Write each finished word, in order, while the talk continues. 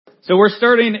So we're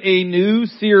starting a new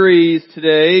series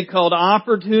today called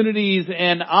Opportunities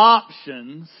and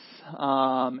Options.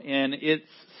 And it's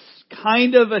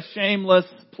kind of a shameless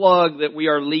plug that we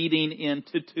are leading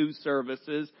into two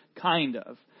services, kind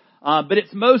of. But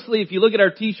it's mostly, if you look at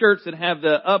our t-shirts that have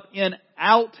the up and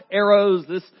out arrows,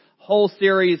 this whole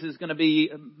series is going to be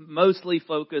mostly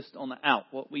focused on the out,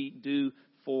 what we do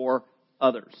for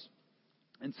others.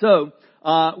 And so,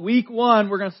 week one,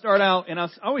 we're going to start out, and I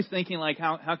was always thinking, like,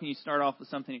 how can you start off with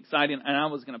something exciting? And I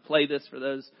was going to play this for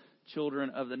those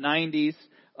children of the 90s.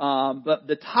 But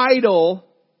the title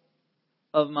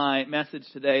of my message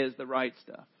today is The Right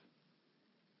Stuff.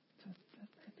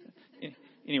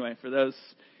 Anyway, for those,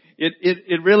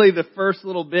 it really, the first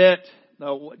little bit,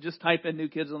 just type in New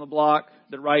Kids on the Block,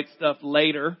 The Right Stuff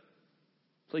later.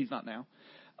 Please not now.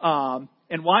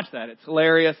 And watch that. It's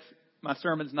hilarious. My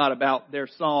sermon's not about their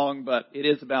song, but it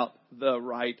is about the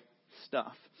right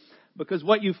stuff. Because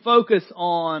what you focus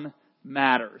on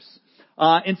matters.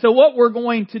 And so what we're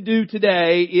going to do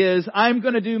today is I'm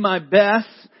going to do my best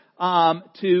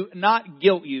to not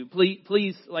guilt you.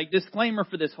 Please, like, disclaimer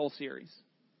for this whole series.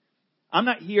 I'm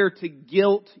not here to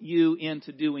guilt you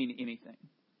into doing anything.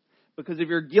 Because if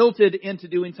you're guilted into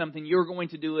doing something, you're going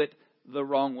to do it the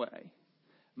wrong way.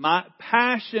 My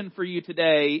passion for you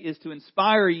today is to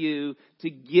inspire you to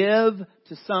give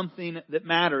to something that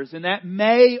matters. And that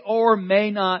may or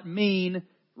may not mean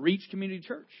Reach Community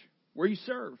Church, where you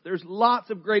serve. There's lots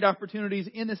of great opportunities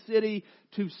in the city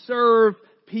to serve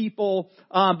people.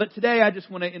 But today I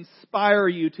just want to inspire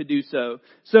you to do so.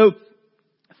 So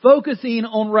focusing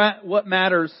on what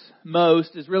matters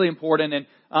most is really important.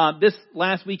 And this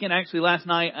last weekend, actually last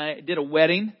night, I did a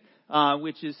wedding,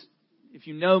 which is, if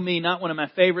you know me, not one of my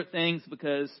favorite things,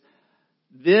 because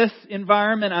this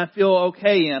environment I feel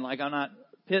okay in. Like, I'm not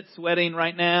pit sweating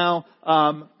right now.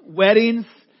 Weddings,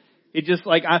 it just,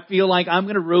 like, I feel like I'm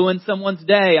going to ruin someone's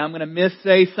day. I'm going to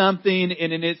missay something,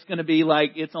 and then it's going to be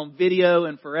like, it's on video,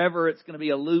 and forever it's going to be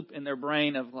a loop in their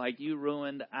brain of like, you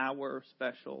ruined our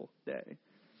special day.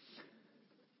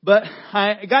 But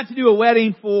I got to do a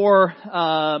wedding for,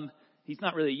 he's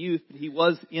not really youth, but he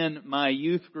was in my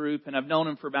youth group, and I've known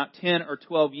him for about 10 or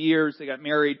 12 years. They got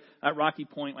married at Rocky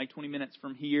Point, like 20 minutes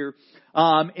from here.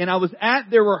 And I was at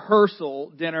their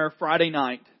rehearsal dinner Friday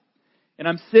night, and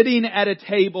I'm sitting at a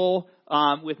table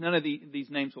with none of these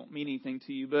names won't mean anything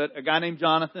to you, but a guy named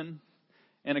Jonathan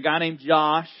and a guy named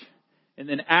Josh, and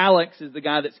then Alex is the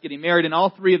guy that's getting married. And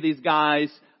all three of these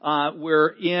guys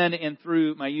were in and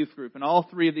through my youth group. And all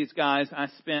three of these guys I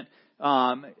spent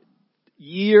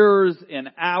years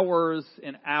and hours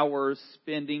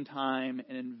spending time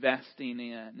and investing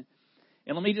in.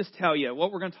 And let me just tell you,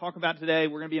 what we're going to talk about today,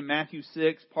 we're going to be in Matthew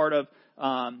 6, part of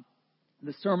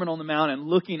the Sermon on the Mount, and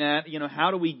looking at,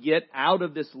 how do we get out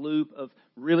of this loop of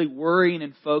really worrying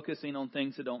and focusing on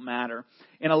things that don't matter.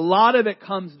 And a lot of it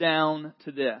comes down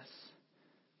to this.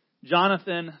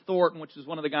 Jonathan Thornton, which is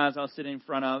one of the guys I was sitting in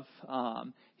front of,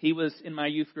 he was in my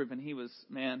youth group, and he was,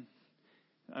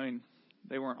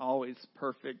 they weren't always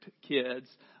perfect kids.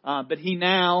 But he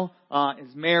now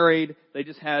is married. They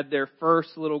just had their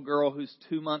first little girl who's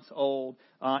 2 months old.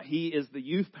 He is the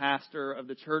youth pastor of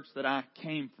the church that I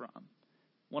came from,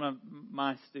 one of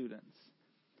my students.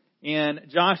 And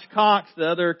Josh Cox, the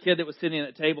other kid that was sitting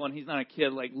at the table, and he's not a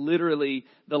kid, like literally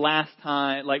the last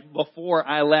time, like before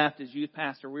I left as youth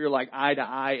pastor, we were like eye to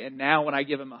eye. And now when I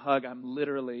give him a hug, I'm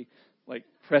literally like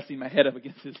pressing my head up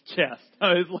against his chest.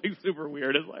 It's like super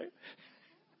weird. It's like,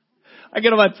 I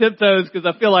get on my tiptoes because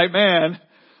I feel like, I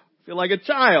feel like a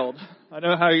child. I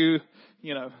know how you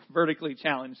vertically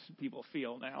challenged people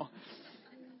feel now.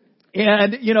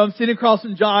 And, I'm sitting across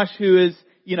from Josh, who is,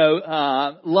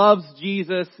 loves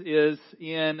Jesus, is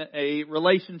in a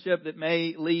relationship that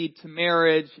may lead to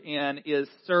marriage, and is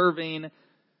serving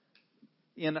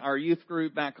in our youth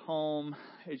group back home.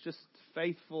 Is just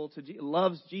faithful to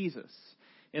loves Jesus.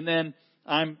 And then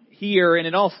I'm here, and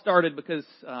it all started because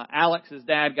Alex's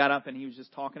dad got up and he was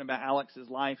just talking about Alex's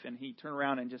life, and he turned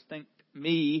around and just thanked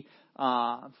me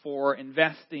for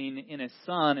investing in his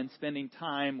son and spending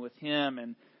time with him.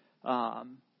 And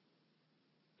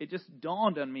it just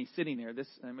dawned on me sitting there.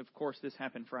 Of course, this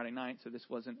happened Friday night, so this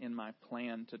wasn't in my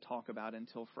plan to talk about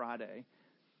until Friday.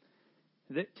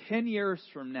 That 10 years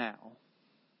from now,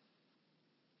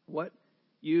 what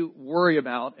you worry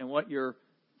about and what you're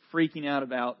freaking out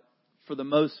about for the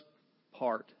most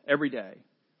part every day,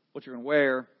 what you're going to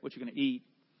wear, what you're going to eat,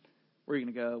 where you're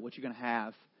going to go, what you're going to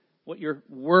have, what you're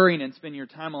worrying and spending your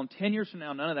time on, 10 years from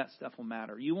now, none of that stuff will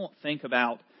matter. You won't think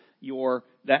about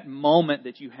that moment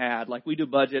that you had. Like, we do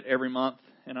budget every month,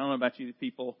 and I don't know about you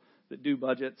people that do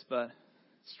budgets, but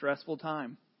stressful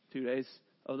time. 2 days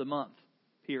of the month,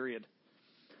 period.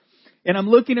 And I'm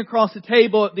looking across the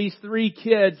table at these 3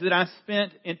 kids that I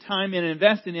spent time in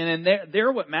investing in, and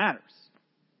they're what matters.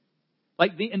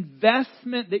 Like the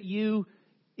investment that you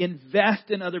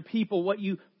invest in other people, what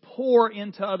you pour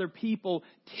into other people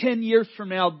 10 years from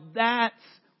now, that's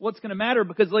what's going to matter.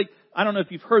 Because I don't know if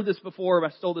you've heard this before, or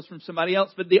I stole this from somebody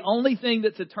else, but the only thing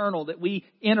that's eternal that we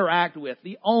interact with,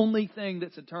 the only thing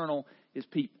that's eternal is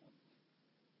people.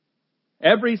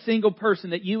 Every single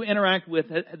person that you interact with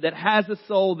that has a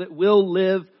soul that will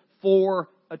live for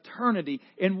eternity.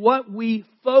 And what we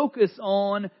focus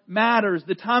on matters.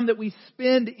 The time that we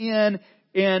spend in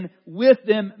and with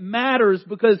them matters,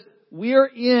 because we're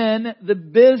in the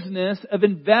business of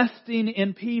investing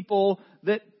in people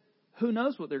that who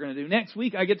knows what they're going to do. Next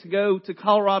week I get to go to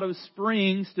Colorado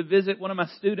Springs to visit one of my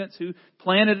students who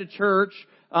planted a church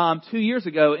 2 years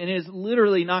ago and is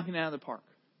literally knocking it out of the park.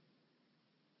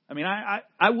 I mean,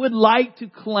 I would like to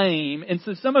claim, and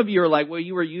so some of you are like, well,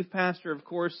 you were a youth pastor. Of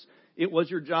course, it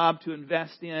was your job to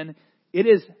invest in. It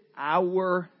is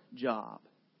our job.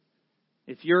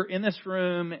 If you're in this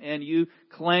room and you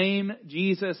claim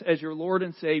Jesus as your Lord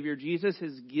and Savior, Jesus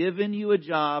has given you a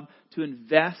job to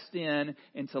invest in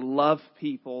and to love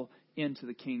people into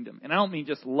the kingdom. And I don't mean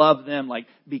just love them, like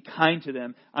be kind to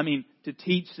them. I mean to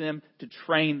teach them, to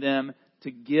train them, to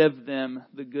give them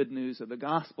the good news of the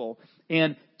gospel.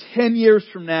 And 10 years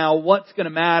from now, what's going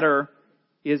to matter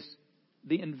is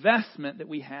the investment that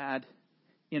we had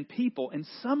in people. And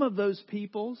some of those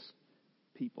people,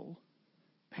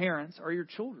 parents, are your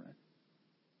children.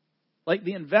 Like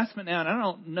the investment now, and I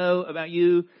don't know about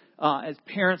you as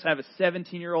parents. I have a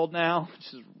 17-year-old now,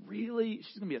 she's going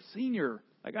to be a senior.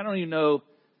 Like, I don't even know.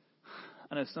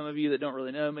 I know some of you that don't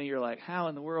really know me, you're like, how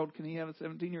in the world can he have a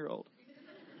 17-year-old?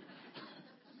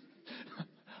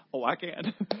 Oh, I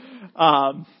can.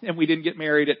 And we didn't get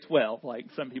married at 12, like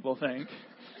some people think.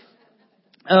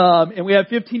 And we have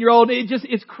 15-year-old.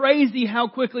 It's crazy how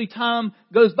quickly time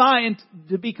goes by. And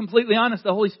to be completely honest,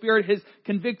 the Holy Spirit has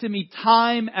convicted me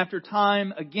time after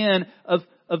time again of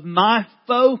my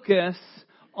focus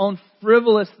on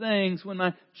frivolous things when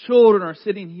my children are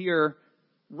sitting here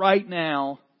right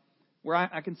now, where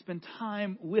I can spend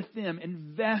time with them,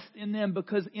 invest in them,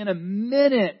 because in a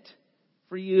minute,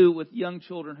 for you with young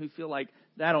children who feel like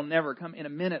that'll never come, in a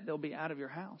minute they'll be out of your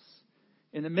house.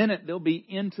 In a minute they'll be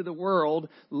into the world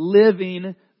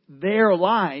living their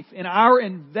life, and our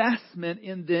investment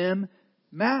in them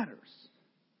matters.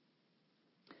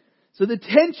 So the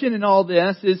tension in all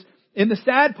this is, and the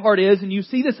sad part is, and you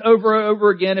see this over and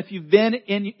over again, if you've been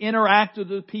interacted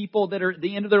with people that are at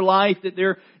the end of their life, that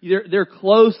they're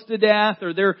close to death,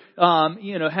 or they're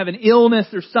have an illness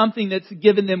or something that's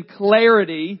given them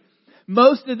clarity.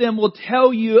 Most of them will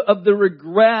tell you of the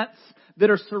regrets that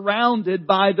are surrounded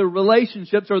by the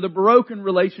relationships or the broken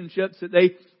relationships that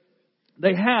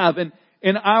they have.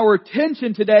 And our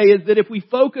tension today is that if we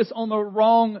focus on the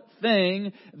wrong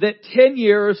thing, that 10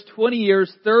 years, 20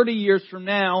 years, 30 years from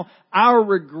now, our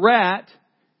regret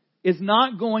is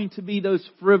not going to be those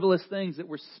frivolous things that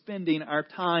we're spending our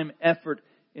time, effort,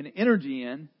 and energy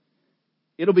in.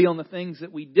 It'll be on the things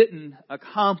that we didn't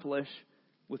accomplish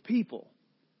with people.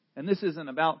 And this isn't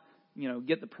about,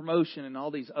 get the promotion and all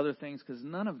these other things, because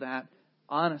none of that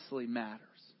honestly matters.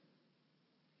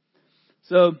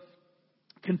 So,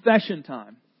 confession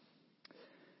time.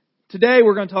 Today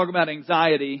we're going to talk about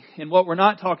anxiety, and what we're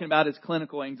not talking about is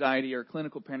clinical anxiety or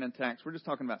clinical panic attacks. We're just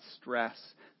talking about stress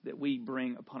that we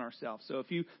bring upon ourselves. So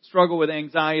if you struggle with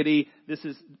anxiety,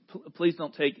 please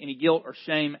don't take any guilt or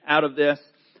shame out of this.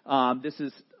 This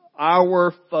is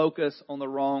our focus on the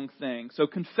wrong thing. So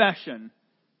confession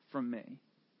from me.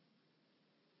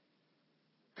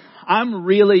 I'm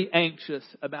really anxious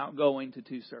about going to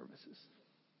 2 services.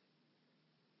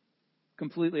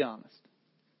 Completely honest.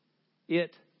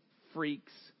 It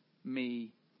freaks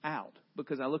me out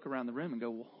because I look around the room and go,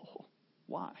 whoa,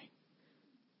 why?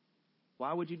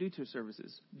 Why would you do 2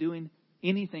 services? Doing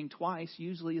anything twice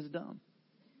usually is dumb.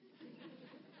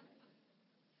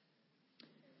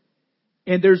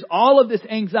 And there's all of this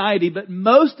anxiety, but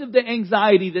most of the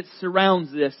anxiety that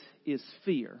surrounds this is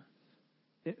fear.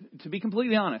 To be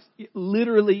completely honest, it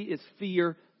literally is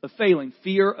fear of failing,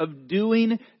 fear of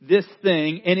doing this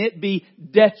thing and it be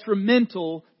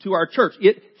detrimental to our church.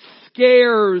 It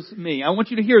scares me. I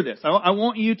want you to hear this. I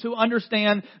want you to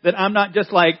understand that I'm not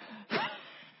just like,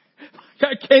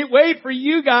 I can't wait for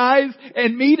you guys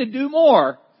and me to do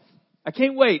more. I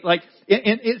can't wait. And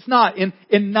it's not. And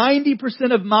 90%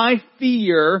 of my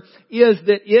fear is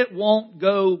that it won't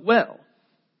go well.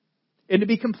 And to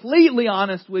be completely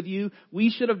honest with you,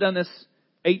 we should have done this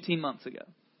 18 months ago.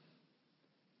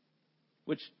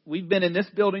 which we've been in this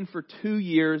building for 2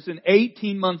 years, and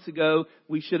 18 months ago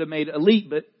we should have made elite,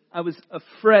 but I was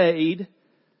afraid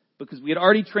because we had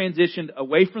already transitioned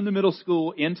away from the middle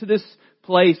school into this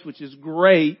place, which is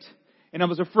great, and I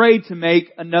was afraid to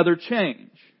make another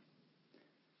change.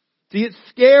 See, it's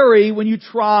scary when you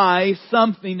try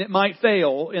something that might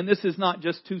fail, and this is not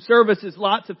just 2 services,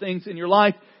 lots of things in your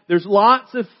life. There's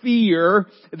lots of fear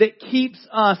that keeps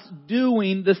us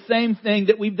doing the same thing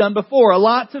that we've done before.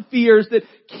 Lots of fears that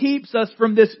keeps us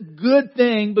from this good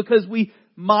thing because we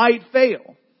might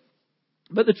fail.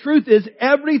 But the truth is,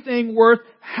 everything worth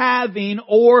having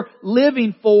or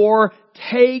living for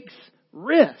takes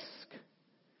risk.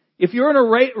 If you're in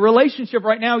a relationship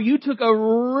right now, you took a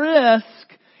risk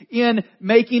in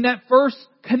making that first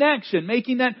connection,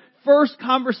 making that first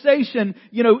conversation.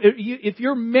 You know, if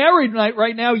you're married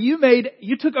right now,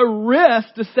 you took a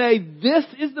risk to say, this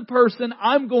is the person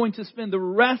I'm going to spend the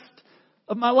rest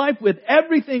of my life with.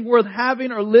 Everything worth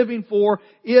having or living for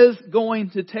is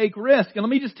going to take risk. And let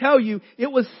me just tell you,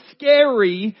 it was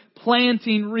scary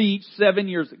planting Reach 7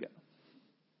 years ago.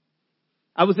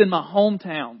 I was in my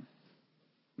hometown.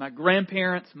 My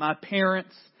grandparents, my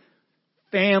parents,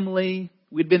 family.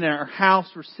 We'd been in our house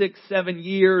for 6-7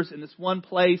 years in this one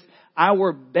place.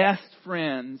 Our best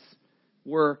friends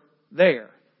were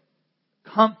there.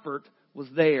 Comfort was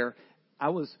there. I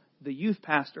was the youth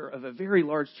pastor of a very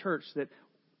large church that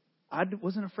I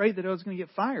wasn't afraid that I was going to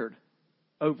get fired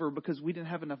over because we didn't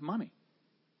have enough money.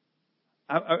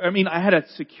 I mean, I had a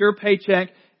secure paycheck.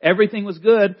 Everything was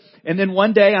good. And then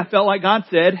one day I felt like God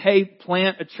said, hey,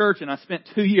 plant a church. And I spent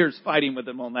 2 years fighting with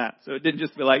him on that. So it didn't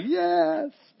just be like, yes.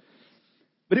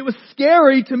 But it was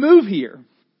scary to move here.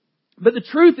 But the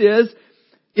truth is,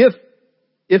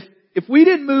 if we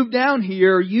didn't move down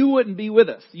here, you wouldn't be with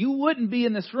us. You wouldn't be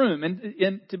in this room.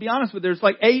 And to be honest with you, there's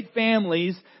like 8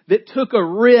 families that took a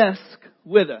risk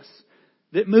with us,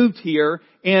 that moved here.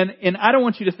 And I don't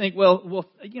want you to think, well,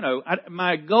 you know,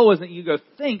 my goal isn't you go,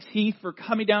 thanks Heath for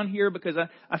coming down here because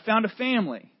I found a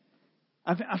family.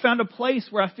 I found a place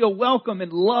where I feel welcome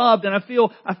and loved, and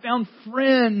I found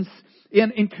friends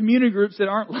in community groups that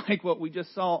aren't like what we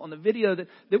just saw on the video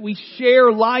that we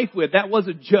share life with. That was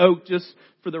a joke, just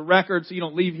for the record, so you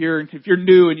don't leave here. And if you're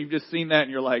new and you've just seen that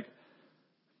and you're like,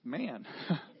 man,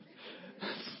 at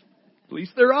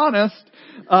least they're honest.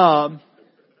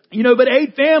 You know, but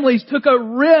 8 families took a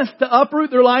risk to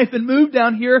uproot their life and move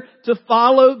down here to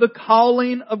follow the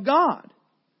calling of God.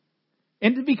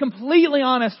 And to be completely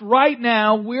honest, right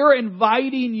now, we're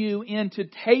inviting you into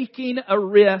taking a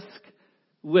risk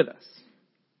with us.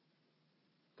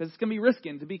 Because it's going to be risky.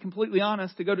 And to be completely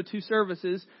honest, to go to 2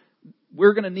 services,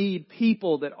 we're going to need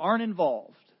people that aren't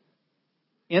involved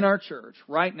in our church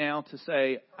right now to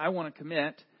say, I want to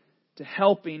commit to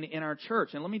helping in our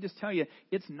church. And let me just tell you,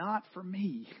 it's not for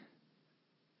me.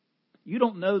 You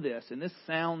don't know this, and this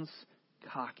sounds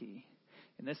cocky,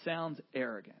 and this sounds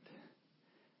arrogant.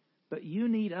 But you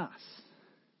need us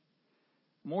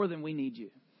more than we need you.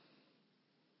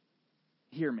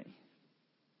 Hear me.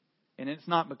 And it's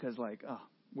not because like, oh,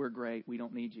 we're great, we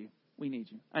don't need you. We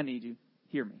need you. I need you.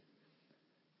 Hear me.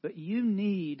 But you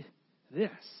need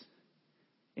this.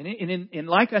 And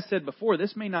like I said before,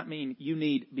 this may not mean you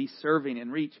need be serving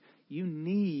and Reach. You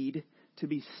need to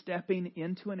be stepping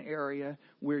into an area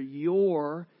where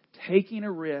you're taking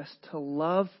a risk to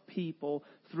love people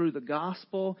through the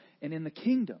gospel and in the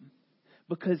kingdom.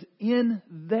 Because in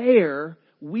there,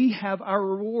 we have our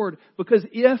reward. Because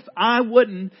if I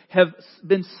wouldn't have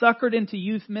been suckered into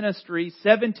youth ministry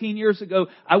 17 years ago,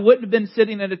 I wouldn't have been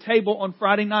sitting at a table on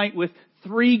Friday night with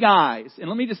 3 guys. And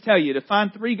let me just tell you, to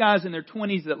find 3 guys in their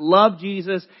 20s that love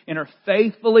Jesus and are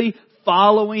faithfully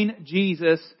following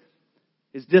Jesus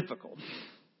is difficult.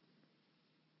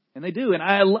 And they do. And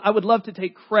I would love to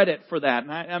take credit for that.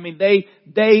 And I mean, they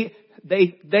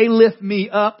lift me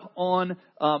up on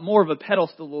more of a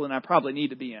pedestal than I probably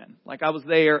need to be in. Like I was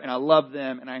there and I love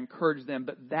them and I encourage them.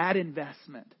 But that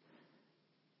investment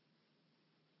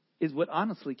is what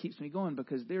honestly keeps me going,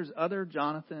 because there's other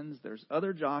Jonathans, there's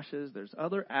other Joshes, there's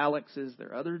other Alexes, there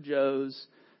are other Joes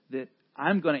that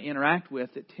I'm going to interact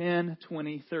with that 10,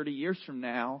 20, 30 years from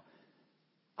now,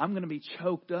 I'm going to be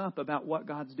choked up about what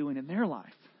God's doing in their life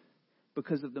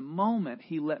because of the moment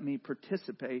He let me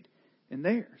participate in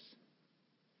theirs.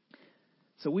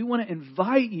 So we want to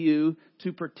invite you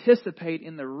to participate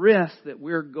in the risk that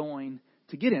we're going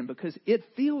to get in, because it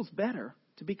feels better,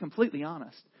 to be completely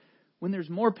honest, when there's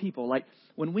more people. Like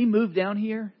when we moved down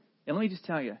here, and let me just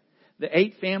tell you, the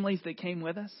 8 families that came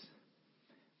with us,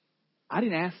 I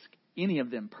didn't ask any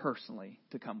of them personally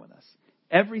to come with us.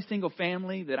 Every single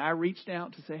family that I reached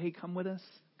out to say, hey, come with us,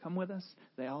 come with us?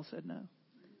 They all said no.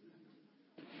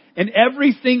 And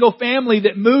every single family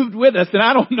that moved with us, and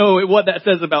I don't know what that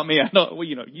says about me. I know, well,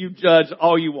 you judge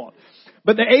all you want.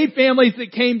 But the 8 families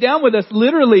that came down with us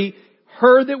literally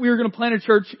heard that we were going to plant a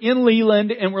church in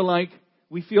Leland, and we're like,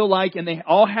 we feel like, and they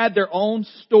all had their own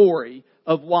story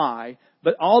of why,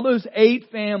 but all those 8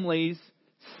 families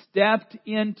stepped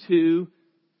into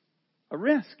a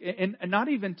risk, and not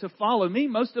even to follow me.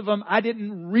 Most of them I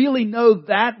didn't really know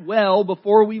that well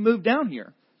before we moved down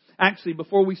here. Actually,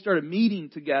 before we started meeting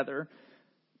together,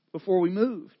 before we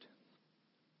moved.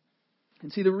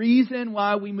 And see, the reason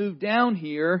why we moved down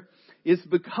here is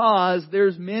because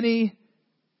there's many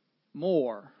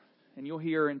more. And you'll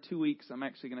hear in 2 weeks, I'm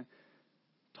actually going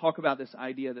to talk about this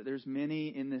idea that there's many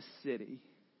in this city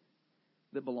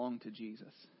that belong to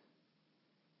Jesus.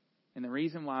 And the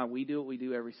reason why we do what we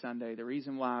do every Sunday, the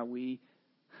reason why we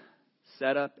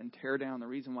set up and tear down, the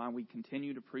reason why we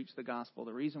continue to preach the gospel,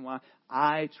 the reason why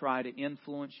I try to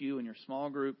influence you and your small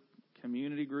group,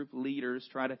 community group leaders,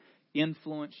 try to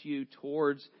influence you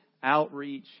towards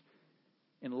outreach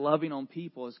and loving on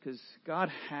people is because God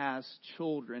has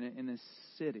children in this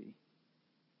city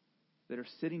that are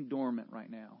sitting dormant right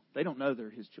now. They don't know they're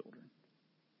His children.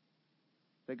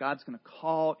 That God's going to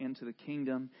call into the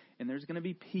kingdom, and there's going to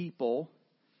be people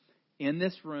in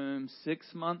this room 6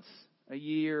 months, a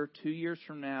year, 2 years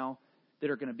from now that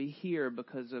are going to be here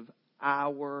because of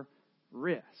our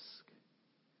risk.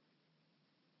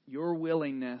 Your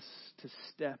willingness to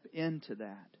step into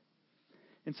that.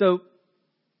 And so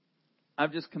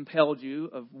I've just compelled you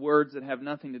of words that have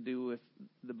nothing to do with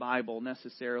the Bible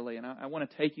necessarily. And I want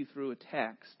to take you through a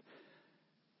text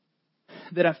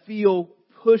that I feel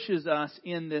pushes us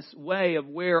in this way of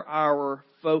where our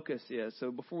focus is.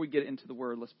 So before we get into the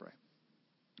Word, let's pray.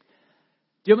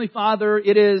 Dear Heavenly Father,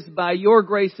 it is by your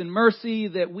grace and mercy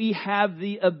that we have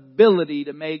the ability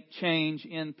to make change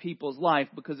in people's life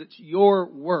because it's your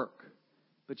work,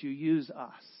 but you use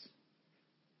us.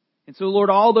 And so, Lord,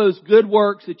 all those good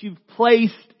works that you've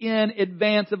placed in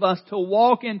advance of us to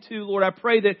walk into, Lord, I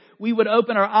pray that we would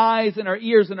open our eyes and our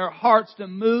ears and our hearts to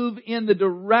move in the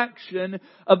direction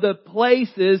of the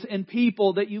places and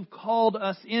people that you've called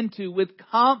us into with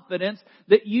confidence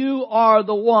that you are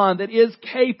the one that is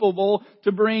capable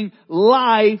to bring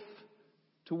life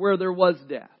to where there was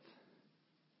death.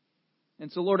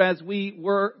 And so, Lord, as we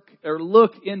work or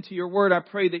look into your word, I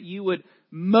pray that you would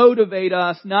motivate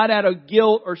us, not out of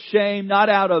guilt or shame, not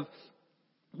out of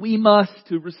we must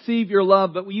to receive your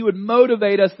love, but you would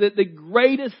motivate us that the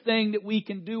greatest thing that we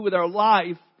can do with our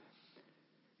life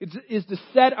is to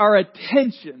set our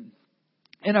attention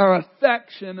and our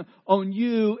affection on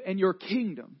you and your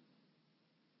kingdom.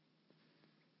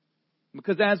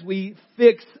 Because as we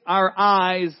fix our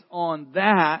eyes on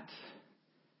that,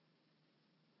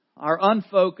 our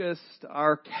unfocused,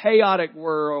 our chaotic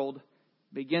world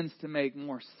begins to make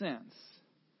more sense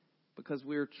because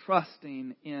we're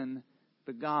trusting in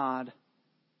the God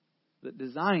that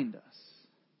designed us,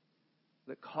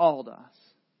 that called us,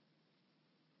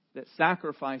 that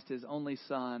sacrificed His only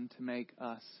Son to make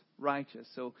us righteous.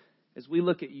 So as we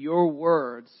look at your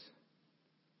words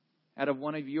out of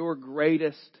one of your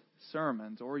greatest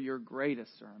sermons or your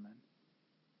greatest sermon,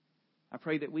 I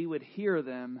pray that we would hear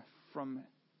them from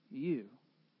you.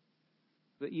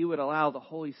 That you would allow the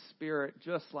Holy Spirit,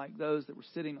 just like those that were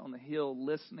sitting on the hill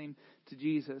listening to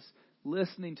Jesus,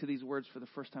 listening to these words for the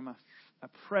first time. I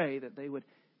pray that they would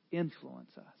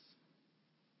influence us.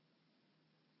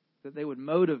 That they would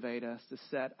motivate us to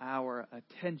set our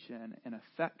attention and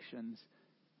affections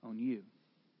on you.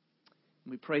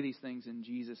 And we pray these things in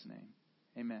Jesus' name.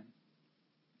 Amen.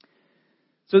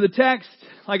 So the text,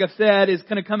 like I've said, is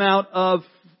going to come out of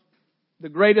the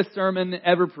greatest sermon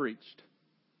ever preached.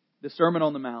 The Sermon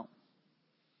on the Mount.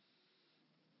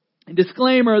 And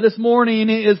disclaimer, this morning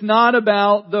is not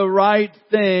about the right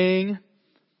thing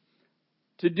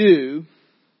to do,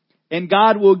 and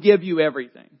God will give you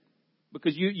everything.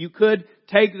 Because you could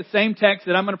take the same text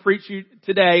that I'm going to preach you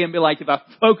today and be like, if I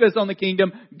focus on the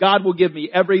kingdom, God will give me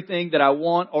everything that I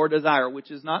want or desire, which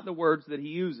is not the words that He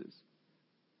uses.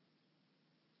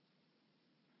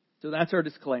 So that's our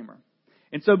disclaimer.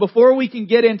 And so before we can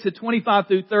get into 25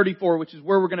 through 34, which is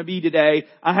where we're going to be today,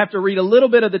 I have to read a little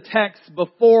bit of the text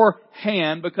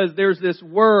beforehand because there's this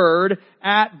word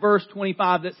at verse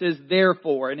 25 that says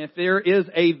therefore. And if there is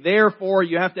a therefore,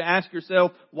 you have to ask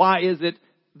yourself, why is it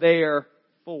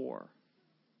therefore?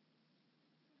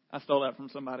 I stole that from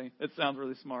somebody. It sounds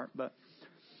really smart, but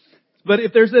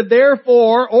if there's a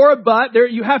therefore or a but, there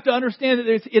you have to understand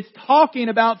that it's talking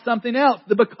about something else.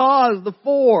 The because, the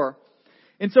for.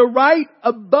 And so right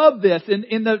above this,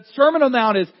 in the Sermon on the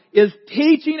Mount is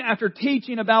teaching after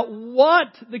teaching about what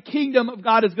the kingdom of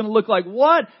God is going to look like.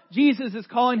 What Jesus is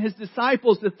calling His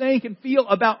disciples to think and feel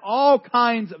about all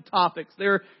kinds of topics.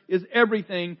 There is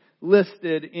everything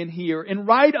listed in here. And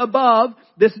right above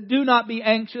this, do not be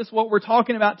anxious, what we're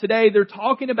talking about today, they're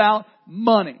talking about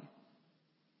money.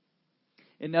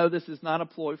 And no, this is not a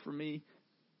ploy for me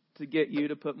to get you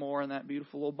to put more in that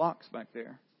beautiful little box back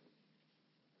there.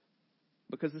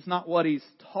 Because it's not what he's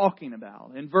talking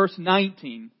about. In verse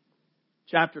 19,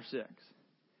 chapter 6,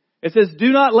 it says,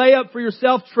 do not lay up for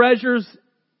yourself treasures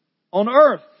on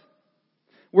earth,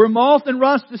 where moth and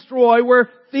rust destroy, where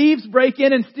thieves break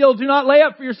in and steal. Do not lay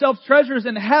up for yourselves treasures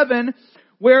in heaven,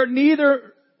 where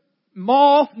neither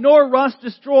moth nor rust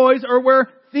destroys, or where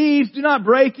thieves do not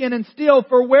break in and steal.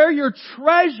 For where your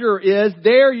treasure is,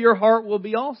 there your heart will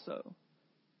be also.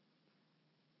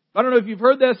 I don't know if you've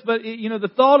heard this, but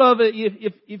the thought of it,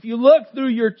 if you look through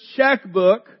your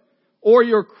checkbook or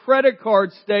your credit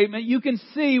card statement, you can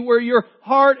see where your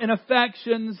heart and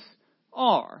affections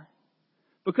are.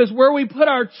 Because where we put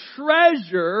our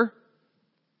treasure,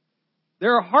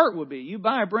 there our heart would be. You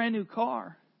buy a brand new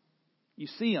car. You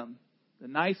see them. The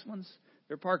nice ones,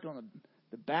 they're parked on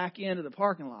the back end of the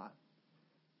parking lot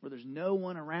where there's no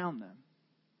one around them.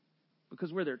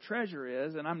 Because where their treasure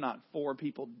is, and I'm not for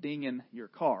people dinging your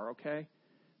car, okay?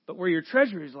 But where your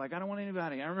treasure is, like, I don't want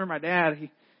anybody. I remember my dad,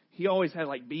 he always had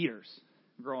like beaters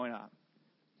growing up.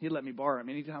 He'd let me borrow them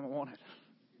anytime I wanted.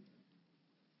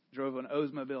 Drove an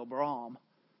Oldsmobile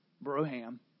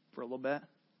Brougham for a little bit.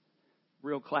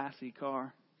 Real classy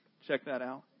car. Check that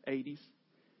out. 80s.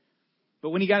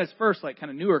 But when he got his first, like, kind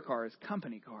of newer car, his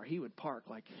company car, he would park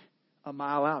like a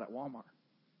mile out at Walmart.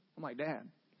 I'm like, Dad,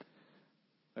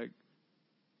 like,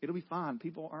 it'll be fine.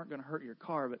 People aren't going to hurt your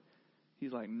car. But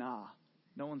he's like, nah,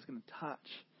 no one's going to touch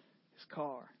his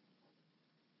car.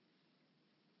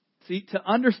 See, to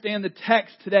understand the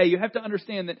text today, you have to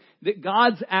understand that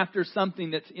God's after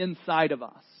something that's inside of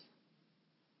us.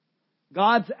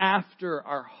 God's after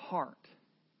our heart.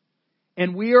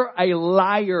 And we're a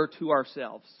liar to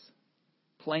ourselves.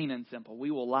 Plain and simple. We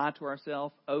will lie to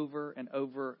ourselves over and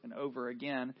over and over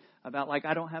again about, like,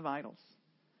 I don't have idols.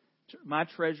 My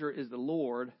treasure is the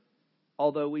Lord,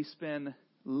 although we spend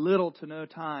little to no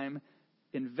time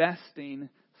investing,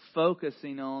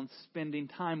 focusing on spending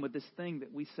time with this thing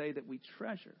that we say that we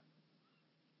treasure.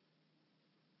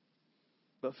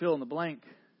 But fill in the blank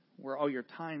where all your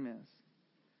time is.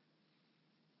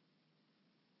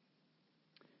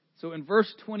 So in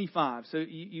verse 25, so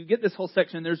you get this whole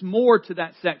section. There's more to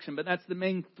that section, but that's the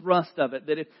main thrust of it.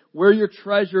 That if where your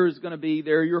treasure is going to be,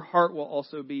 there your heart will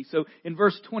also be. So in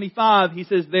verse 25, he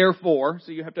says, therefore,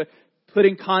 so you have to put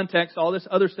in context all this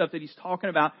other stuff that he's talking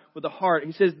about with the heart.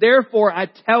 He says, therefore I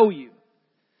tell you,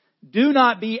 do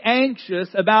not be anxious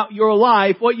about your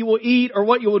life, what you will eat or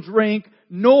what you will drink,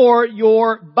 nor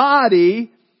your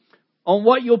body on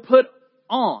what you'll put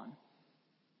on.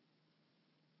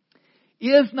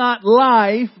 Is not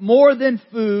life more than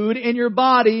food, and your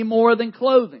body more than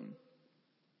clothing?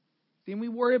 See, and we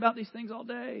worry about these things all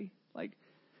day. Like,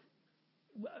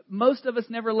 most of us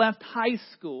never left high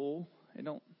school.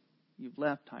 You've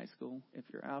left high school if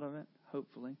you're out of it,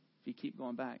 hopefully. If you keep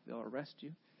going back, they'll arrest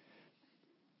you.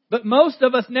 But most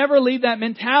of us never leave that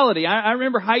mentality. I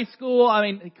remember high school,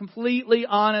 completely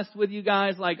honest with you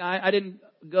guys, like I didn't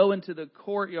go into the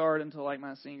courtyard until like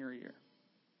my senior year.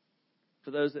 For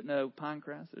those that know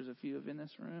Pinecrest, there's a few of in this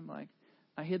room. Like,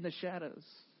 I hid in the shadows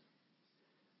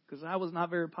because I was not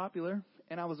very popular,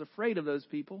 and I was afraid of those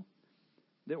people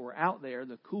that were out there,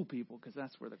 the cool people, because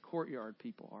that's where the courtyard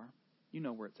people are. You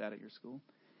know where it's at your school.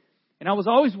 And I was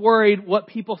always worried what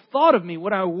people thought of me,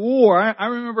 what I wore. I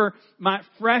remember my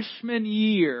freshman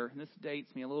year, and this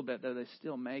dates me a little bit, though they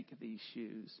still make these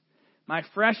shoes. My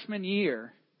freshman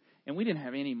year, and we didn't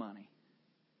have any money.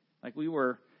 Like, we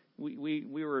were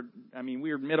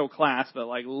middle class, but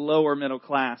like lower middle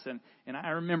class. And I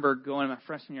remember going my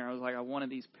freshman year, I was like, I wanted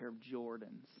these pair of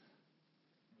Jordans.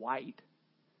 White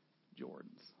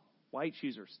Jordans. White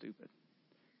shoes are stupid.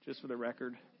 Just for the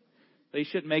record. They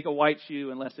shouldn't make a white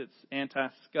shoe unless it's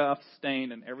anti-scuff,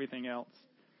 stained, and everything else.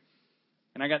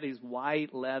 And I got these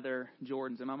white leather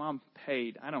Jordans, and my mom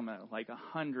paid, I don't know, like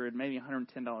 $100, maybe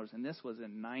 $110. And this was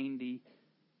in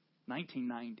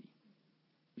 1990,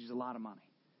 which is a lot of money.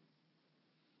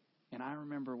 And I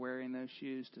remember wearing those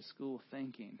shoes to school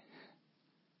thinking.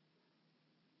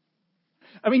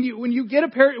 When you get a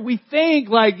pair, we think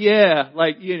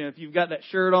if you've got that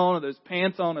shirt on or those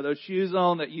pants on or those shoes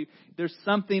on, there's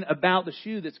something about the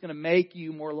shoe that's going to make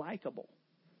you more likable.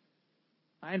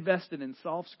 I invested in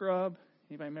Soft Scrub.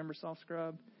 Anybody remember Soft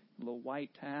Scrub? A little white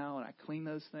towel, and I cleaned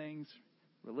those things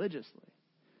religiously.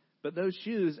 But those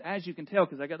shoes, as you can tell,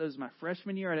 because I got those my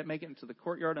freshman year, I didn't make it into the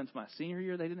courtyard until my senior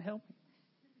year, they didn't help me.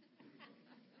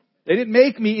 They didn't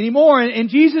make me anymore. And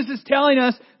Jesus is telling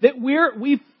us that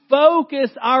we focus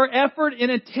our effort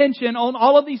and attention on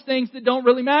all of these things that don't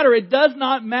really matter. It does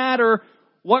not matter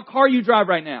what car you drive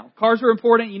right now. Cars are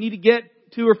important. You need to get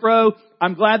to or fro.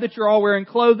 I'm glad that you're all wearing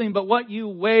clothing, but what you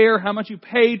wear, how much you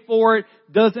paid for it,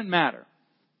 doesn't matter.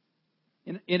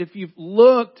 And if you've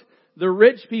looked, the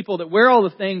rich people that wear all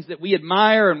the things that we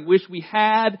admire and wish we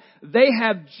had, they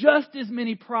have just as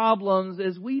many problems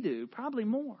as we do, probably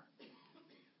more.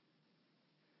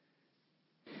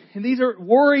 And these are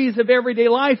worries of everyday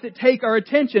life that take our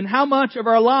attention. How much of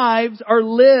our lives are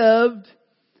lived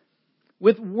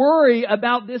with worry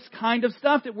about this kind of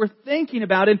stuff that we're thinking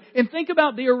about? And think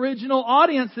about the original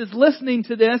audiences listening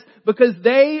to this, because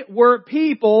they were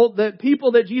people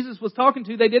that Jesus was talking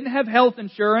to. They didn't have health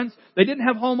insurance. They didn't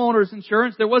have homeowners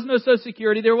insurance. There was no Social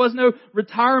Security. There was no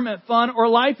retirement fund or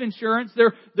life insurance.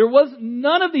 There was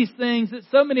none of these things that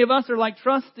so many of us are like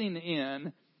trusting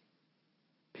in.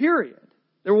 Period.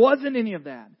 There wasn't any of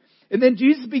that. And then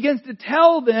Jesus begins to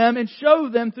tell them and show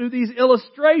them through these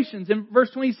illustrations. In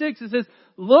verse 26 it says,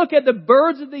 "Look at the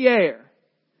birds of the air,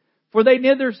 for they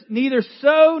neither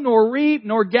sow nor reap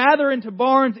nor gather into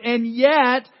barns, and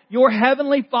yet your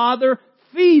heavenly Father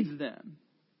feeds them.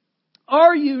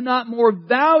 Are you not more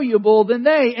valuable than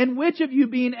they? And which of you,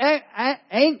 being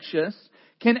anxious,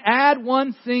 can add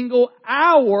one single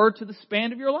hour to the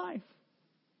span of your life?"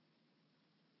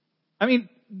 I mean,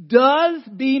 does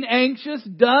being anxious,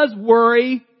 does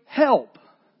worry help?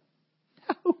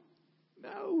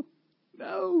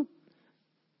 No.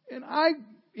 And I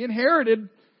inherited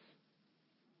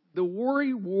the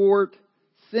worry-wart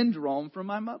syndrome from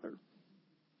my mother.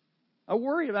 I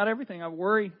worry about everything. I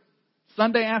worry.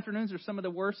 Sunday afternoons are some of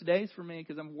the worst days for me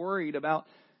because I'm worried about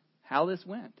how this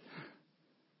went.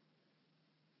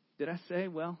 Did I say,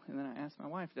 well, and then I asked my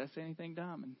wife, did I say anything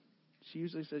dumb? And she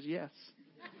usually says yes.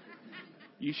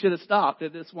 You should have stopped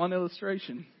at this one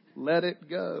illustration. Let it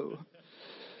go.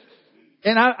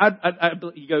 And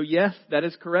you go, yes, that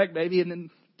is correct, baby. And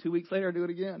then 2 weeks later, I do it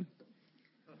again.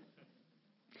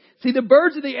 See, the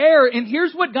birds of the air, and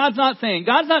here's what God's not saying.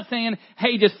 God's not saying,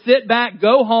 hey, just sit back,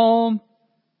 go home,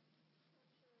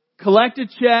 collect a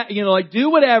check,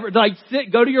 do whatever.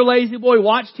 Go to your lazy boy,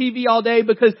 watch TV all day,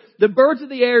 because the birds of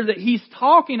the air that He's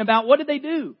talking about, what did they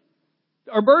do?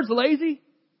 Are birds lazy?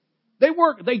 They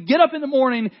work. They get up in the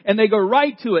morning and they go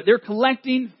right to it. They're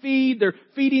collecting feed. They're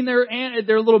feeding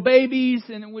their little babies,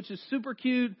 and which is super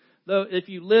cute. Though if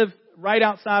you live right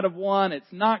outside of one, it's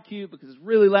not cute because it's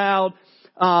really loud.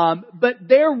 But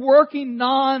they're working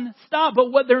non-stop.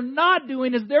 But what they're not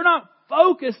doing is they're not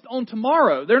focused on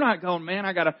tomorrow. They're not going, man,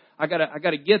 I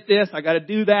gotta get this. I gotta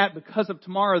do that because of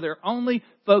tomorrow. They're only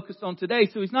focused on today.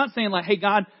 So He's not saying like, hey,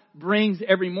 God brings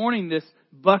every morning this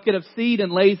bucket of seed and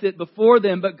lays it before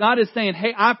them. But God is saying,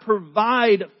 hey, I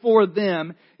provide for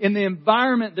them in the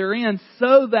environment they're in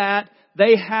so that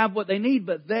they have what they need,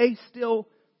 but they still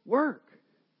work.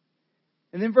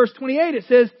 And then verse 28, it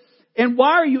says, "And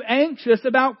why are you anxious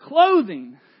about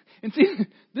clothing?" And see,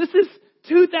 this is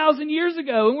 2,000 years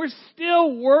ago, and we're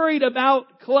still worried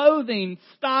about clothing,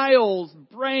 styles,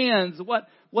 brands, what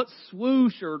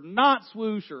swoosh or not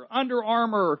swoosh or Under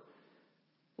Armour.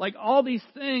 Like all these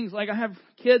things, like I have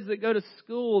kids that go to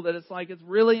school that it's like it's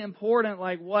really important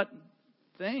like what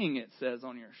thing it says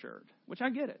on your shirt, which I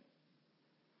get it.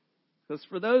 Because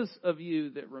for those of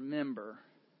you that remember,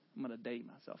 I'm going to date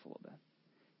myself a little bit.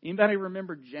 Anybody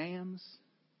remember Jams?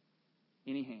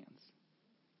 Any hands?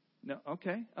 No?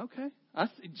 Okay. I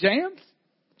see Jams?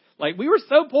 Like we were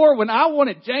so poor when I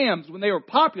wanted Jams when they were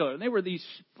popular. And they were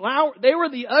they were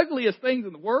the ugliest things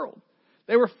in the world.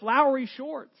 They were flowery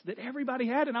shorts that everybody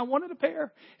had, and I wanted a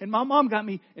pair. And my mom got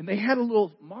me, and they had a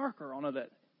little marker on it that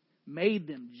made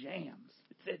them Jams.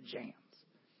 It said Jams.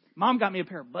 Mom got me a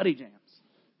pair of Buddy Jams.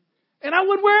 And I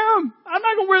wouldn't wear them. I'm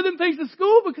not going to wear them things to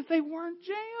school because they weren't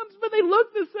Jams, but they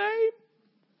looked the same.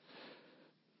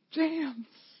 Jams.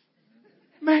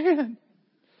 Man.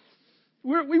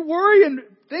 We worry and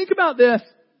think about this.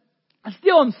 I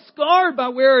still am scarred by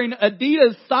wearing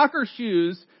Adidas soccer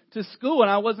shoes to school, and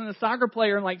I wasn't a soccer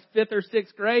player in like 5th or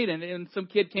 6th grade, and some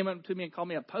kid came up to me and called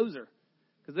me a poser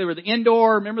because they were the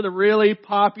indoor. Remember the really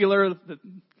popular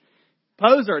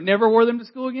poser? Never wore them to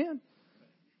school again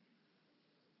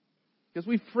because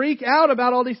we freak out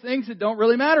about all these things that don't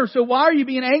really matter. So why are you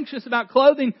being anxious about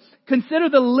clothing? Consider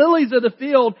the lilies of the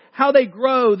field, how they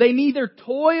grow. They neither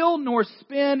toil nor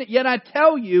spin. Yet I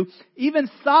tell you, even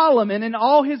Solomon in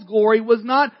all his glory was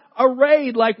not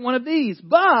arrayed like one of these.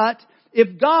 But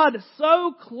if God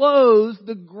so clothes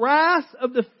the grass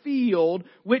of the field,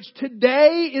 which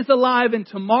today is alive and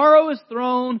tomorrow is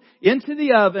thrown into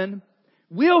the oven,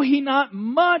 will He not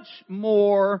much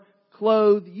more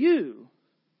clothe you,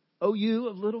 O you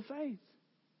of little faith?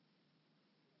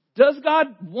 Does God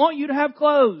want you to have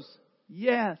clothes?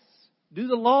 Yes. Do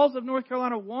the laws of North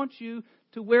Carolina want you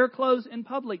to wear clothes in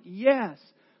public? Yes.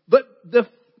 But the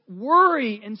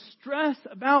worry and stress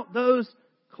about those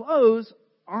clothes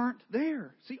aren't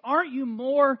there. See,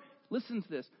 listen to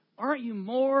this, aren't you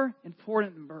more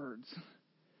important than birds?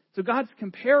 So God's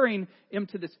comparing Him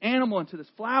to this animal and to this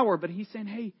flower, but He's saying,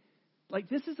 hey, like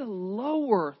this is a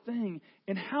lower thing,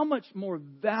 and how much more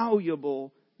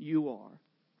valuable you are.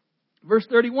 Verse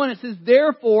 31, it says,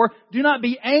 therefore, do not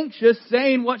be anxious,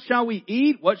 saying, what shall we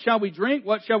eat? What shall we drink?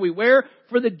 What shall we wear?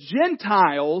 For the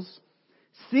Gentiles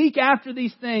seek after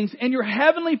these things, and your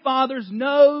heavenly Father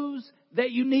knows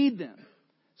that you need them.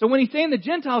 So when He's saying the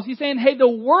Gentiles, He's saying, hey, the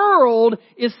world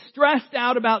is stressed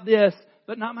out about this,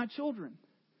 but not my children.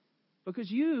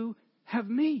 Because you have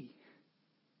me.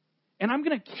 And I'm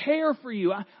going to care for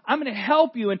you. I'm going to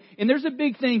help you. And there's a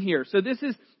big thing here. So this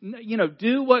is,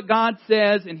 do what God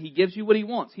says and He gives you what He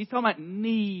wants. He's talking about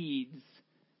needs.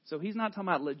 So He's not talking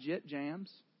about legit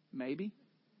jams. Maybe.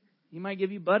 He might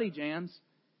give you buddy jams.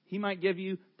 He might give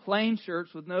you plain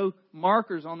shirts with no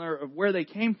markers on there of where they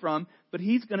came from. But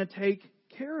He's going to take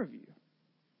care of you.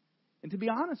 And to be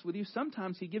honest with you,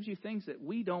 sometimes He gives you things that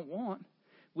we don't want,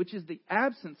 which is the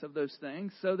absence of those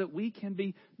things, so that we can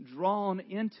be drawn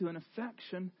into an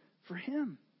affection for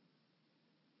Him.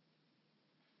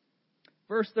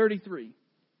 Verse 33.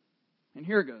 And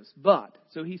here it goes. But.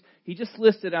 So he just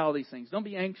listed out all these things. Don't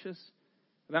be anxious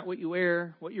about what you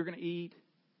wear, what you're going to eat,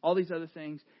 all these other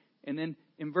things. And then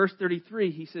in verse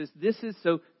 33, he says,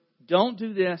 don't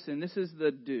do this, and this is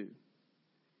the do.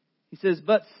 He says,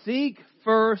 but seek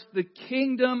first the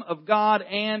kingdom of God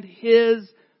and His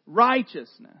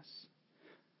righteousness.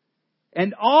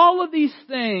 And all of these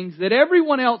things that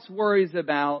everyone else worries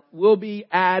about will be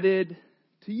added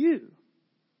to you.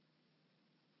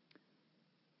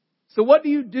 So what do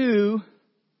you do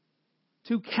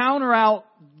to counter out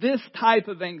this type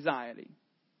of anxiety?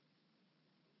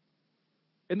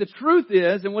 And the truth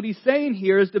is, and what he's saying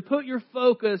here is to put your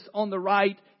focus on the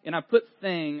right, and I put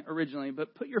thing originally,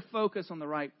 but put your focus on the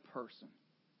right person,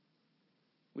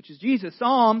 which is Jesus.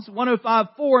 Psalms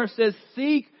 105:4 says,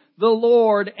 seek the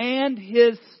Lord and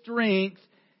His strength.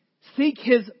 Seek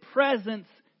His presence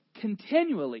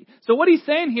continually. So what he's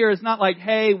saying here is not like,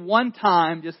 hey, one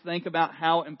time just think about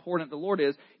how important the Lord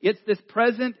is. It's this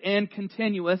present and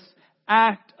continuous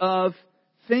act of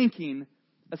thinking,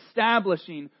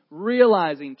 establishing,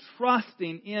 realizing,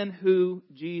 trusting in who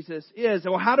Jesus is.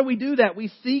 So how do we do that?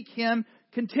 We seek Him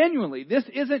continually. This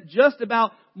isn't just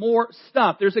about more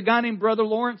stuff. There's a guy named Brother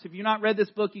Lawrence. If you've not read this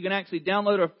book, you can actually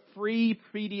download a free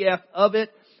PDF of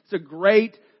it. It's a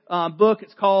great book.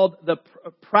 It's called The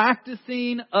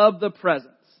Practicing of the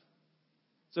Presence.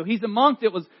 So he's a monk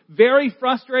that was very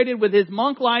frustrated with his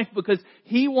monk life because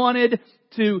he wanted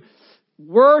to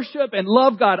worship and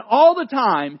love God all the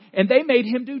time, and they made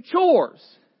him do chores.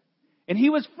 And he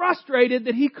was frustrated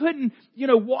that he couldn't,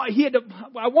 I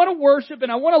want to worship and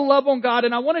I want to love on God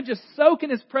and I want to just soak in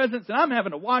His presence, and I'm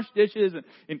having to wash dishes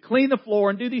and clean the floor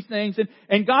and do these things.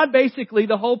 And God basically,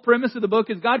 the whole premise of the book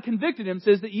is God convicted him,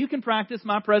 says that you can practice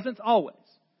my presence always.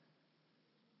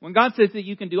 When God says that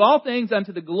you can do all things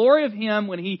unto the glory of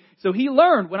Him, so he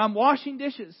learned when I'm washing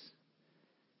dishes,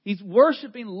 he's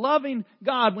worshiping, loving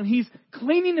God. When he's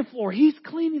cleaning the floor, he's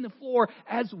cleaning the floor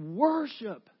as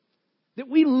worship. That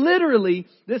we literally,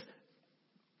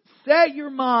 set your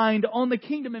mind on the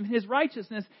kingdom and His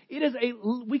righteousness.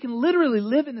 We can literally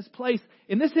live in this place.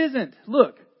 And this isn't,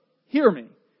 look, hear me.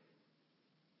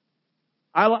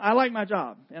 I like my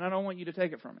job and I don't want you to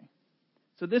take it from me.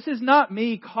 So this is not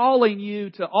me calling you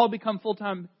to all become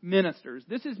full-time ministers.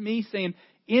 This is me saying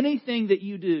anything that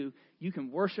you do, you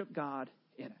can worship God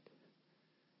in it.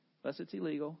 Unless it's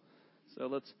illegal. So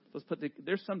let's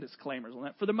there's some disclaimers on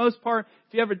that. For the most part,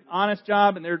 if you have an honest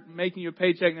job and they're making you a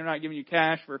paycheck and they're not giving you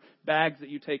cash for bags that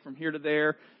you take from here to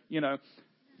there,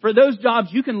 for those jobs,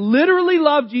 you can literally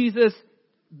love Jesus,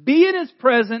 be in His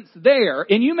presence there.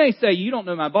 And you may say, you don't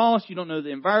know my boss, you don't know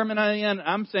the environment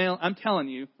I'm in. I'm telling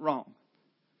you, wrong.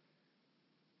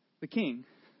 The King,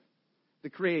 the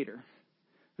Creator,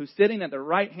 who's sitting at the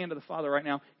right hand of the Father right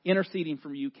now, interceding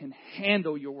for you, can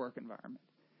handle your work environment,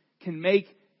 can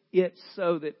make it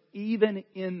so that even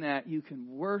in that you can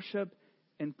worship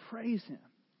and praise Him.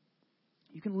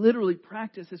 You can literally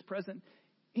practice His presence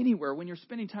anywhere. When you're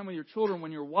spending time with your children,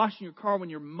 when you're washing your car, when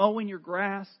you're mowing your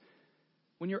grass,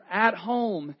 when you're at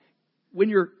home, when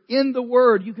you're in the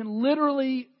Word, you can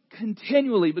literally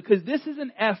continually, because this is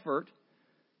an effort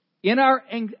in our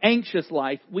anxious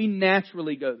life, we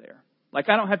naturally go there. Like,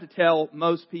 I don't have to tell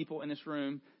most people in this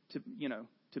room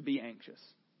to be anxious.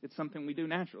 It's something we do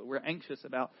naturally. We're anxious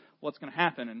about what's going to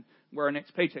happen and where our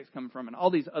next paycheck's coming from and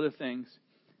all these other things.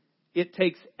 It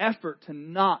takes effort to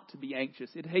not to be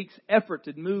anxious. It takes effort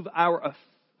to move our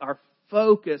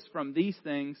focus from these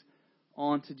things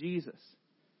onto Jesus.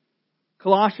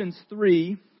 Colossians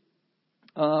 3,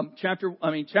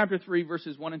 chapter 3,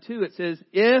 verses 1 and 2, it says,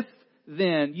 "If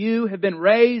then you have been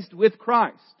raised with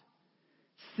Christ,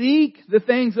 seek the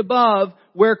things above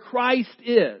where Christ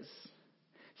is,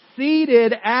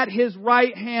 seated at His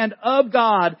right hand of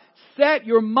God. Set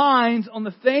your minds on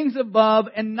the things above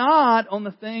and not on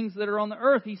the things that are on the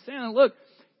earth." He's saying, look,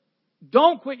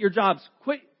 don't quit your jobs.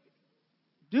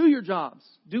 Do your jobs.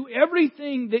 Do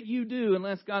everything that you do,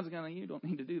 unless God's going to, you don't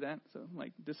need to do that. So,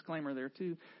 disclaimer there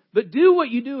too. But do what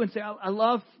you do and say, I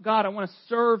love God. I want to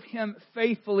serve Him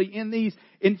faithfully in these.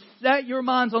 And set your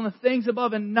minds on the things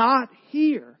above and not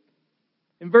here.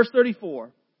 In verse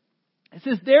 34, it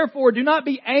says, "Therefore, do not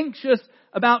be anxious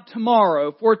about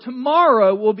tomorrow, for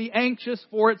tomorrow will be anxious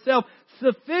for itself.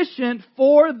 Sufficient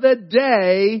for the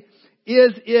day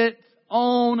is its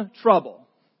own trouble."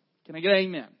 Can I get an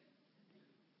amen?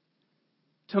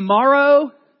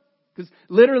 Tomorrow, because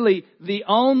literally the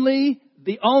only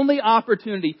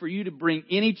opportunity for you to bring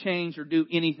any change or do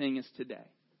anything is today.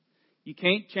 You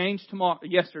can't change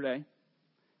yesterday,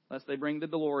 unless they bring the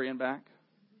DeLorean back.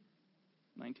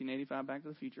 1985 Back to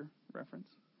the Future reference.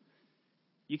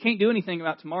 You can't do anything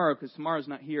about tomorrow because tomorrow's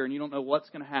not here and you don't know what's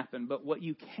going to happen. But what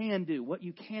you can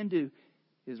do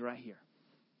is right here.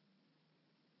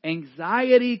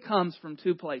 Anxiety comes from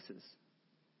two places.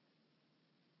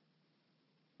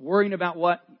 Worrying about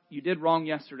what you did wrong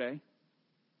yesterday.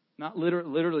 Not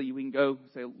literally, we can go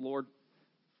say, Lord,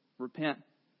 repent,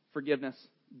 forgiveness,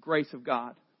 grace of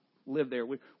God. Live there.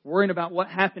 We're worrying about what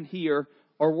happened here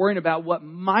or worrying about what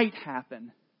might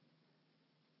happen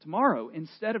tomorrow.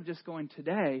 Instead of just going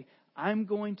today, I'm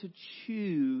going to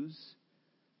choose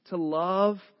to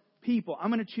love people. I'm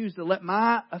going to choose to let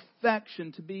my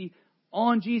affection to be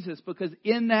on Jesus, because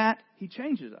in that He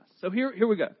changes us. So here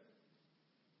we go.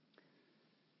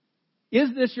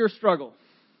 Is this your struggle?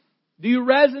 Do you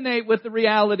resonate with the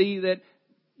reality that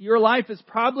your life is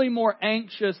probably more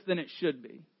anxious than it should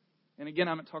be? And again,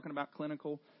 I'm not talking about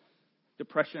clinical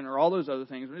depression or all those other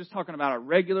things. We're just talking about a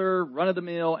regular,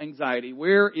 run-of-the-mill anxiety.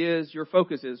 Where is your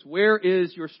focus? Where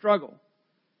is your struggle?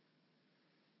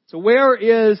 So what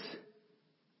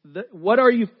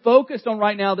are you focused on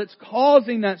right now that's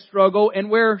causing that struggle, and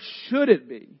where should it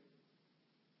be?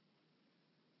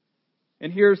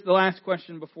 And here's the last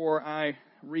question before I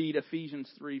read Ephesians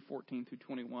 3:14 through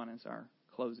 21 as our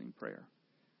closing prayer.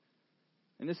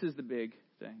 And this is the big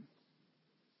thing.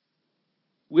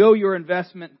 Will your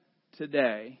investment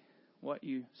today, what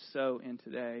you sow in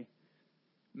today,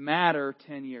 matter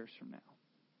 10 years from now?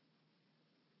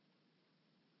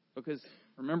 Because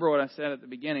remember what I said at the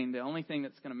beginning, the only thing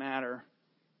that's going to matter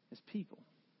is people.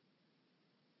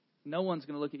 No one's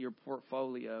going to look at your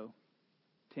portfolio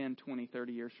 10, 20,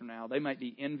 30 years from now. They might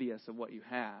be envious of what you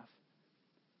have.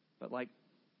 But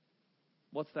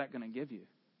what's that going to give you?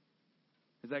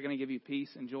 Is that going to give you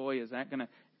peace and joy? Is that going to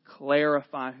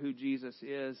clarify who Jesus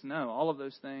is? No, all of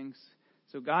those things.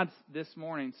 So God's this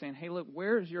morning saying, hey, look,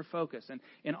 where's your focus?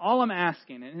 And all I'm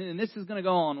asking, and this is going to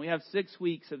go on. We have 6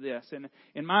 weeks of this. And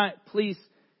please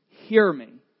hear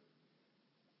me.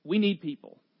 We need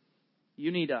people.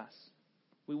 You need us.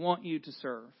 We want you to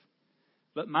serve.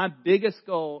 But my biggest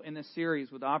goal in this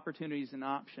series with opportunities and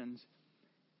options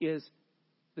is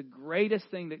the greatest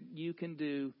thing that you can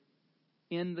do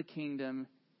in the kingdom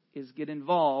is get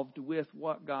involved with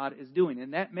what God is doing.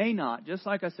 And that may not, just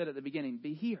like I said at the beginning,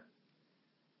 be here.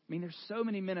 I mean, there's so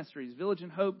many ministries, Village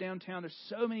and Hope downtown. There's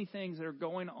so many things that are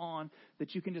going on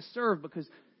that you can just serve, because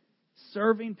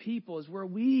serving people is where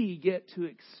we get to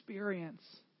experience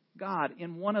God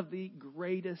in one of the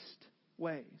greatest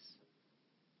ways.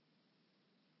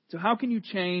 So how can you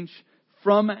change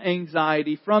from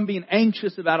anxiety, from being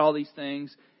anxious about all these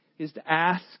things, is to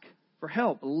ask for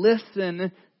help.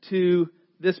 Listen to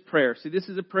this prayer. See, this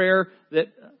is a prayer that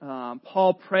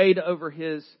Paul prayed over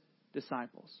his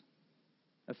disciples.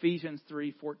 Ephesians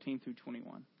 3:14 through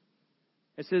 21.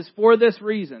 It says, for this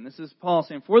reason, this is Paul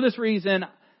saying, for this reason,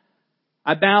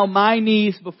 I bow my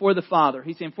knees before the Father.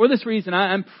 He's saying, for this reason,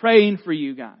 I'm praying for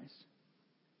you guys,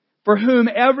 for whom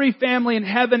every family in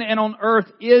heaven and on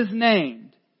earth is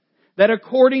named, that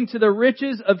according to the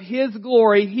riches of His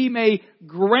glory, He may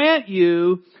grant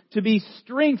you to be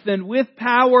strengthened with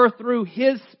power through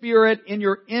His Spirit in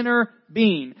your inner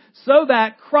being, so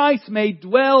that Christ may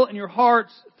dwell in your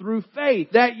hearts through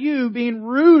faith, that you, being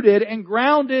rooted and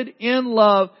grounded in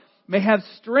love, may have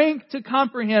strength to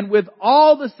comprehend with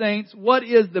all the saints what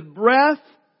is the breadth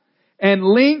and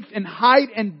length and height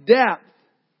and depth,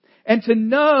 and to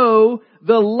know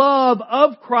the love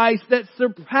of Christ that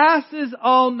surpasses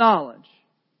all knowledge,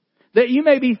 that you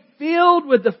may be filled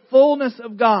with the fullness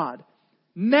of God.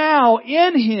 Now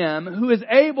in Him who is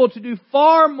able to do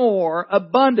far more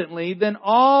abundantly than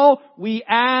all we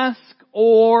ask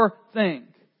or think.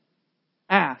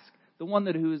 Ask. The one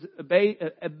who is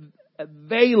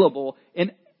available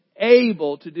and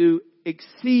able to do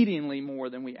exceedingly more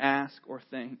than we ask or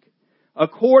think,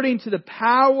 according to the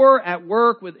power at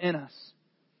work within us.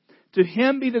 To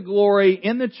Him be the glory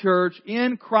in the church,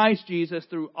 in Christ Jesus,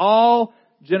 through all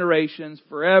generations,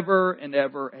 forever and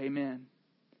ever. Amen.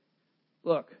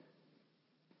 Look,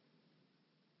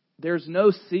 there's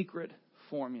no secret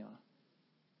formula.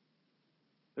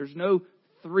 There's no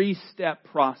 3-step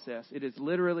process. It is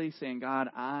literally saying, God,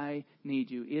 I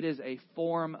need You. It is a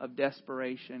form of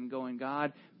desperation, going,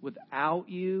 God, without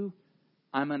You,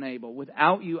 I'm unable.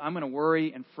 Without You, I'm going to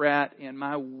worry and fret, and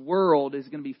my world is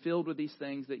going to be filled with these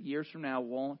things that years from now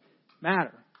won't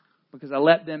matter, because I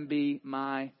let them be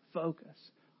my focus.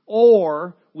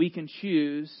 Or we can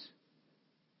choose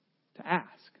to ask.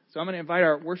 So I'm going to invite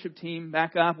our worship team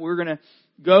back up. We're going to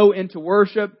go into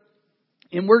worship,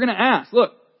 and we're going to ask,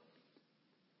 look,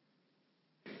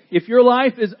 if your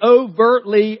life is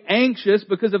overtly anxious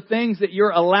because of things that you're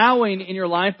allowing in your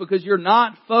life, because you're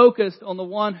not focused on the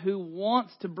one who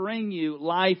wants to bring you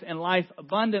life and life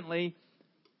abundantly,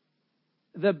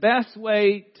 the best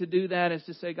way to do that is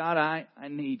to say, God, I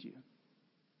need You.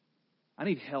 I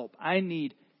need help. I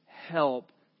need help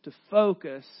to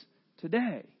focus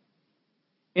today.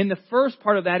 And the first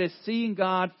part of that is seeing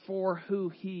God for who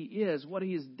He is, what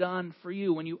He has done for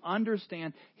you. When you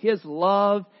understand His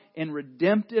love and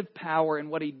redemptive power and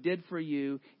what He did for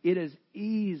you, it is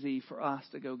easy for us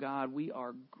to go, God, we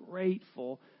are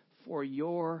grateful for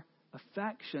Your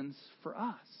affections for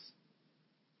us.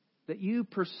 That You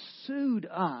pursued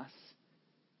us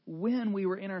when we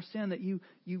were in our sin, that You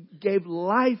gave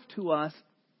life to us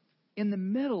in the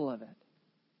middle of it.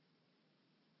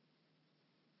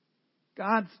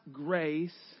 God's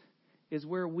grace is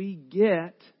where we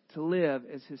get to live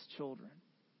as His children.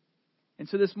 And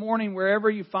so this morning, wherever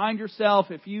you find yourself,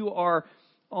 if you are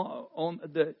on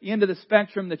the end of the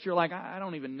spectrum that you're like, I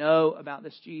don't even know about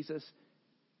this Jesus,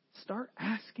 start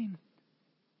asking.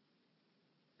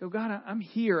 Go, God, I'm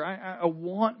here. I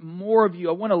want more of You.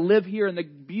 I want to live here. And the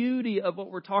beauty of what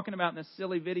we're talking about in this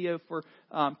silly video for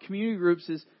community groups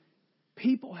is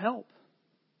people help.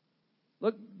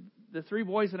 Look, the 3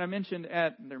 boys that I mentioned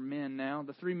they're men now,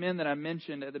 the 3 men that I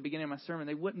mentioned at the beginning of my sermon,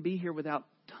 they wouldn't be here without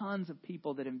tons of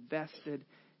people that invested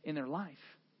in their life.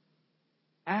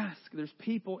 Ask. There's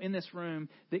people in this room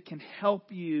that can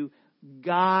help you,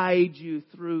 guide you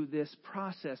through this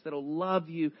process, that'll love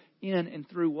you in and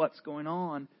through what's going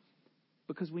on,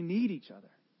 because we need each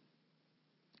other.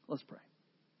 Let's pray.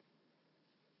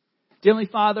 Dear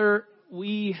Heavenly Father,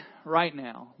 we right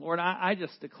now, Lord, I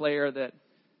just declare that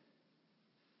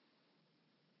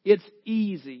it's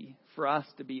easy for us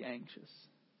to be anxious.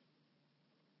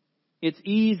 It's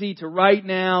easy to right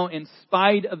now, in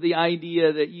spite of the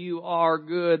idea that You are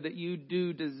good, that You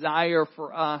do desire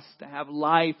for us to have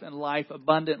life and life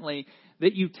abundantly,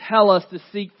 that You tell us to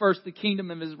seek first the kingdom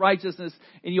of His righteousness,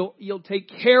 and You'll take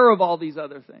care of all these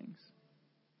other things.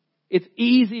 It's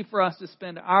easy for us to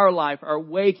spend our life, our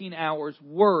waking hours,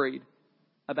 worried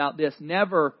about this,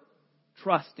 never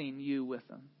trusting You with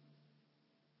them.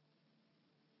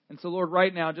 And so, Lord,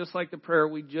 right now, just like the prayer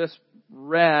we just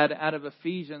read out of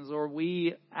Ephesians, Lord,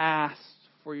 we ask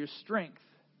for Your strength.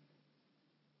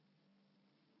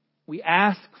 We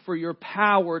ask for Your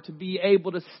power to be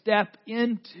able to step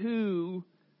into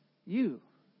You.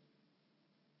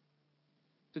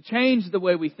 To change the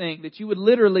way we think, that You would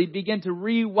literally begin to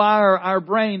rewire our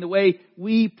brain, the way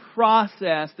we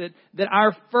process, that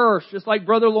our first, just like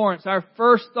Brother Lawrence, our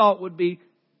first thought would be,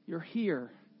 You're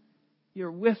here.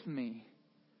 You're with me.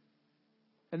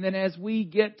 And then as we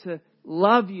get to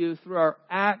love You through our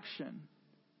action,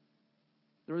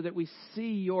 Lord, that we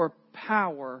see Your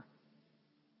power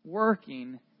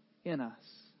working in us.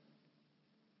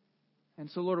 And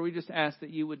so, Lord, we just ask that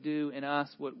You would do in us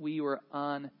what we were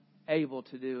unable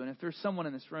to do. And if there's someone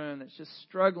in this room that's just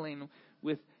struggling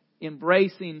with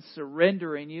embracing,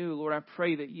 surrendering You, Lord, I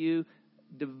pray that You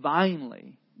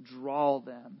divinely draw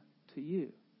them to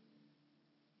you.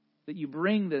 That you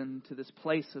bring them to this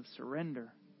place of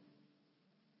surrender,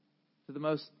 to the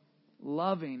most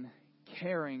loving,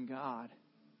 caring God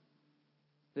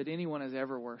that anyone has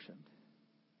ever worshipped.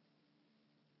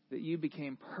 That you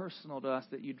became personal to us,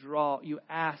 that you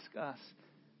ask us,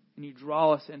 and you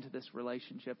draw us into this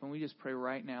relationship. And we just pray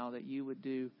right now that you would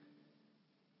do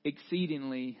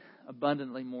exceedingly,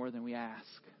 abundantly more than we ask.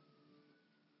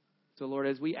 So Lord,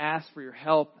 as we ask for your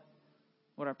help,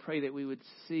 Lord, I pray that we would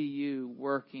see you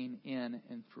working in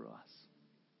and through us.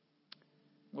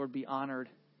 Lord, be honored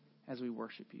as we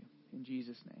worship you. In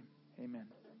Jesus' name,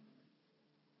 amen.